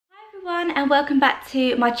Everyone, and welcome back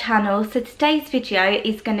to my channel. So today's video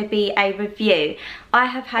is going to be a review. I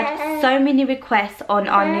have had so many requests on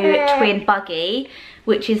our new twin buggy,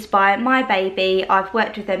 which is by My Baby. I've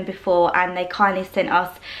worked with them before and they kindly sent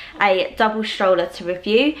us a double stroller to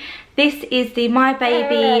review. This is the My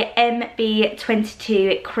Baby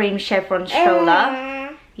MB22 cream chevron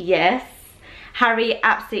stroller. Yes, Harry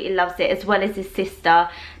absolutely loves it, as well as his sister.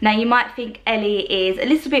 Now you might think Ellie is a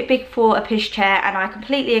little bit big for a pushchair, and I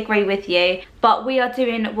completely agree with you, but we are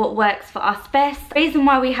doing what works for us best. The reason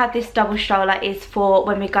why we have this double stroller is for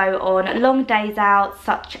when we go on long days out,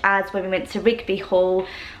 such as when we went to Rigby Hall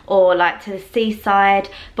or like to the seaside,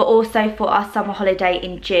 but also for our summer holiday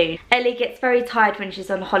in June. Ellie gets very tired when she's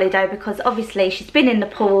on holiday because obviously she's been in the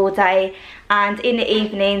pool all day, and in the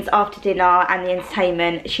evenings after dinner and the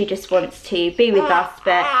entertainment she just wants to be with us,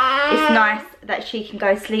 but it's nice that she can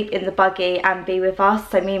go sleep in the buggy and be with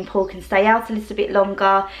us, so me and Paul can stay out a little bit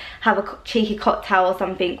longer, have a cheeky cocktail or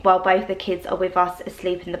something while both the kids are with us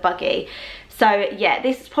asleep in the buggy. So yeah,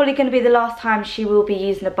 this is probably going to be the last time she will be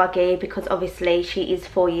using the buggy because obviously she is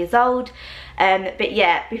 4 years old. But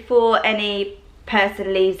yeah, before any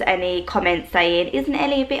person leaves any comments saying, isn't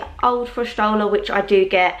Ellie a bit old for a stroller, which I do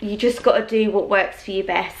get, you just got to do what works for you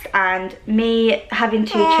best. And me having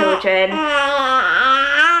 2 children,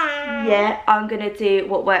 yeah, I'm going to do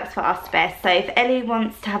what works for us best. So if Ellie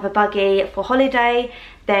wants to have a buggy for holiday,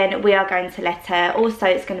 then we are going to let her. Also,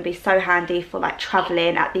 it's going to be so handy for like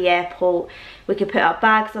travelling at the airport. We can put our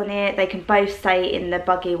bags on it, they can both stay in the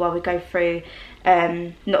buggy while we go through,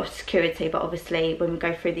 not security, but obviously when we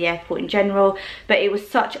go through the airport in general. But it was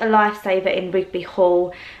such a lifesaver in Rigby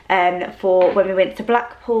Hall for when we went to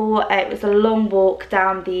Blackpool. It was a long walk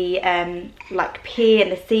down the like pier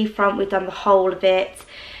and the seafront. We've done the whole of it.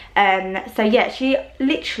 So yeah, she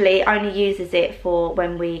literally only uses it for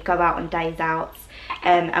when we go out on days out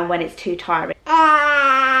and when it's too tiring.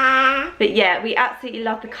 But yeah, we absolutely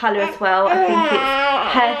love the colour as well. I think it's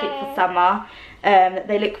perfect for summer.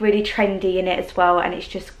 They look really trendy in it as well, and it's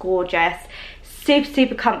just gorgeous.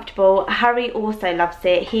 Super comfortable. Harry also loves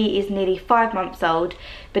it. He is nearly 5 months old,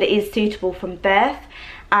 but it is suitable from birth.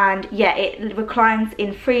 And yeah, it reclines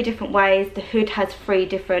in 3 different ways. The hood has 3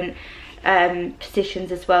 different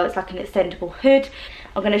positions as well. It's like an extendable hood.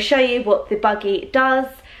 I'm going to show you what the buggy does,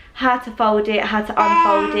 how to fold it, how to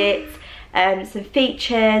unfold it, some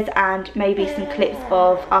features, and maybe some clips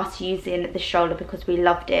of us using the stroller because we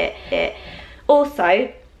loved it.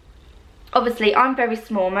 Also, obviously I'm very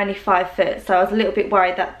small, I'm only 5 foot, so I was a little bit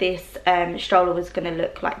worried that this stroller was going to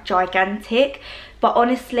look like gigantic, but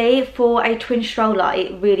honestly for a twin stroller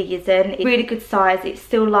it really isn't. It's really good size, it's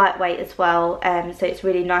still lightweight as well, so it's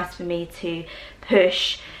really nice for me to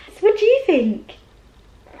push. So what do you think?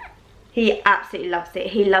 He absolutely loves it.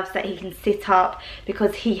 He loves that he can sit up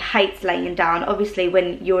because he hates laying down. Obviously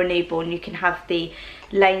when you're a newborn you can have the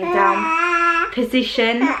laying down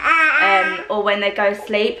position or when they go to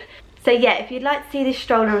sleep. So yeah, if you'd like to see this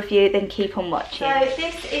stroller review, then keep on watching. So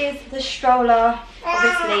this is the stroller,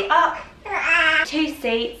 obviously up, 2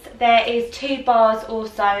 seats, there is 2 bars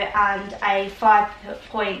also, and a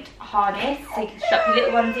 5-point harness so you can strap your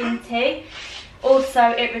little ones into. Also,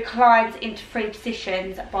 it reclines into 3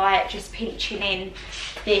 positions by just pinching in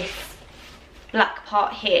this black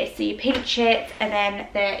part here. So you pinch it and then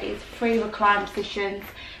there is 3 recline positions,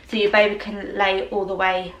 so your baby can lay all the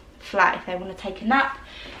way flat if they want to take a nap.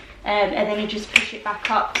 And then you just push it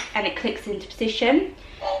back up and it clicks into position.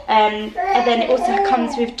 And then it also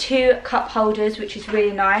comes with 2 cup holders, which is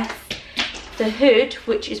really nice. The hood,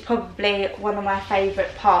 which is probably one of my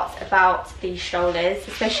favourite parts about these strollers,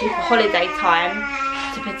 especially for holiday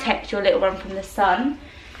time, to protect your little one from the sun.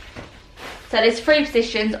 So there's 3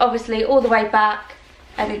 positions, obviously all the way back,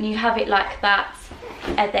 and then you have it like that,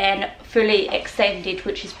 and then fully extended,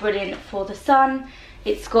 which is brilliant for the sun.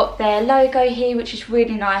 It's got their logo here, which is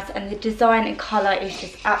really nice, and the design and colour is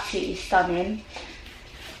just absolutely stunning.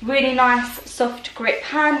 Really nice soft grip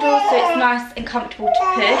handle, so it's nice and comfortable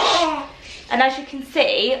to push. And as you can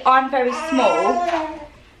see, I'm very small,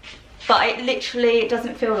 but it literally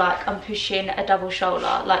doesn't feel like I'm pushing a double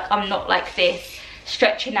shoulder. Like, I'm not like this,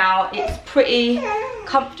 stretching out. It's pretty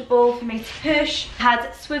comfortable for me to push. It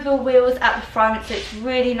has swivel wheels at the front, so it's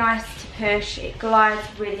really nice to push. It glides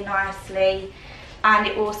really nicely, and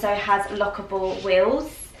it also has lockable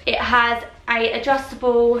wheels. It has a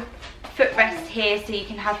adjustable footrest here, so you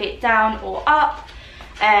can have it down or up.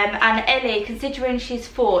 And Ellie, considering she's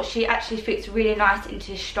 4, she actually fits really nice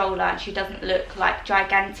into this stroller, and she doesn't look like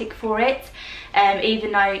gigantic for it,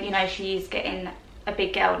 even though, you know, she is getting a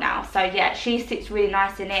big girl now. So yeah, she sits really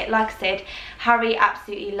nice in it. Like I said, Harry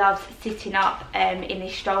absolutely loves sitting up in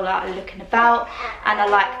his stroller and looking about, and I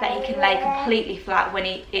like that he can lay completely flat when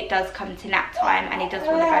it does come to nap time and he does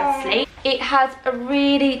want to go to sleep. It has a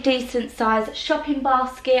really decent size shopping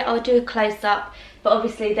basket. I'll do a close-up, but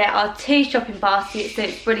obviously there are 2 shopping baskets, so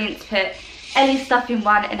it's brilliant to put Ellie's stuff in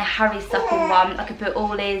one and Harry's stuff in one. I could put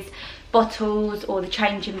all his bottles or the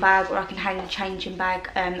changing bag, or I can hang the changing bag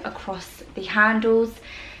across the handles.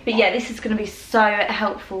 But yeah, this is going to be so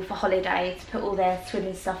helpful for holiday, to put all their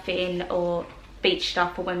swimming stuff in, or beach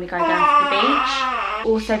stuff for when we go down to the beach.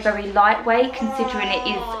 Also very lightweight considering it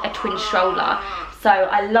is a twin stroller, so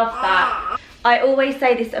I love that. I always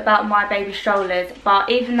say this about my baby strollers,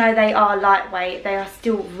 but even though they are lightweight, they are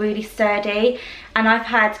still really sturdy. And I've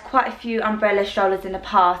had quite a few umbrella strollers in the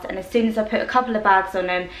past, and as soon as I put a couple of bags on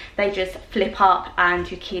them, they just flip up,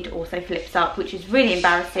 and your kid also flips up, which is really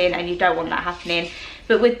embarrassing, and you don't want that happening.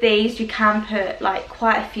 But with these, you can put like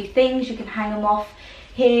quite a few things. You can hang them off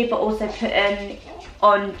here, but also put them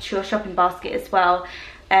onto your shopping basket as well.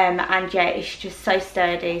 And yeah, it's just so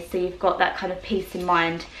sturdy, so you've got that kind of peace in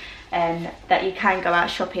mind. That you can go out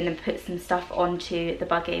shopping and put some stuff onto the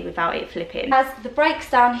buggy without it flipping. It has the brakes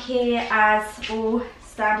down here, as all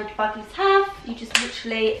standard buggies have. You just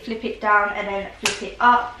literally flip it down and then flip it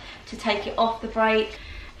up to take it off the brake.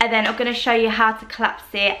 And then I'm going to show you how to collapse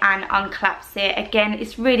it and unclapse it. Again,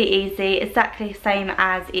 it's really easy, exactly the same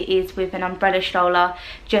as it is with an umbrella stroller,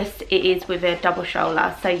 just it is with a double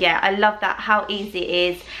stroller. So yeah, I love that, how easy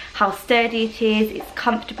it is, how sturdy it is, it's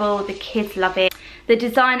comfortable, the kids love it. The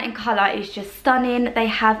design and colour is just stunning. They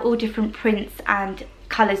have all different prints and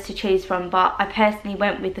colours to choose from, but I personally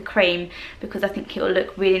went with the cream because I think it will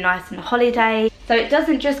look really nice on a holiday. So it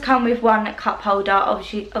doesn't just come with one cup holder,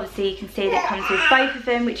 obviously you can see that it comes with both of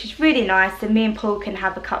them, which is really nice, so me and Paul can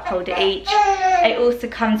have a cup holder each. It also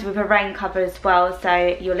comes with a rain cover as well,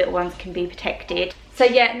 so your little ones can be protected. So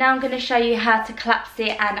yeah, now I'm going to show you how to collapse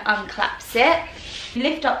it and unclapse it. You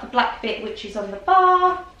lift up the black bit which is on the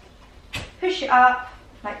bar, push it up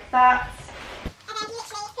like that, and then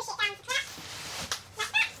literally push it down to collapse,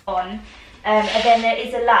 like that. And then there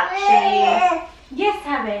is a latch, so yes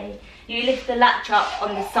Harry, you lift the latch up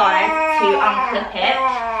on the side to unclip it,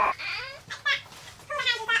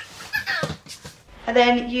 and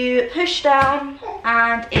then you push down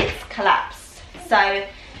and it's collapsed. So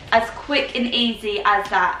as quick and easy as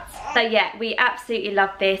that. So yeah, we absolutely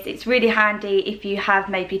love this. It's really handy if you have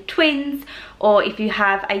maybe twins, or if you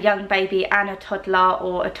have a young baby and a toddler,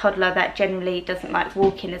 or a toddler that generally doesn't like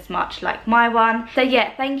walking as much like my one. So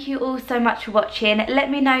yeah, thank you all so much for watching. Let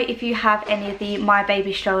me know if you have any of the My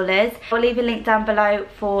Baby strollers. I'll leave a link down below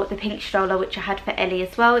for the pink stroller which I had for Ellie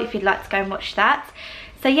as well, if you'd like to go and watch that.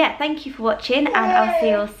 So yeah, thank you for watching, and I'll see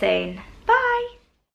you all soon. Bye!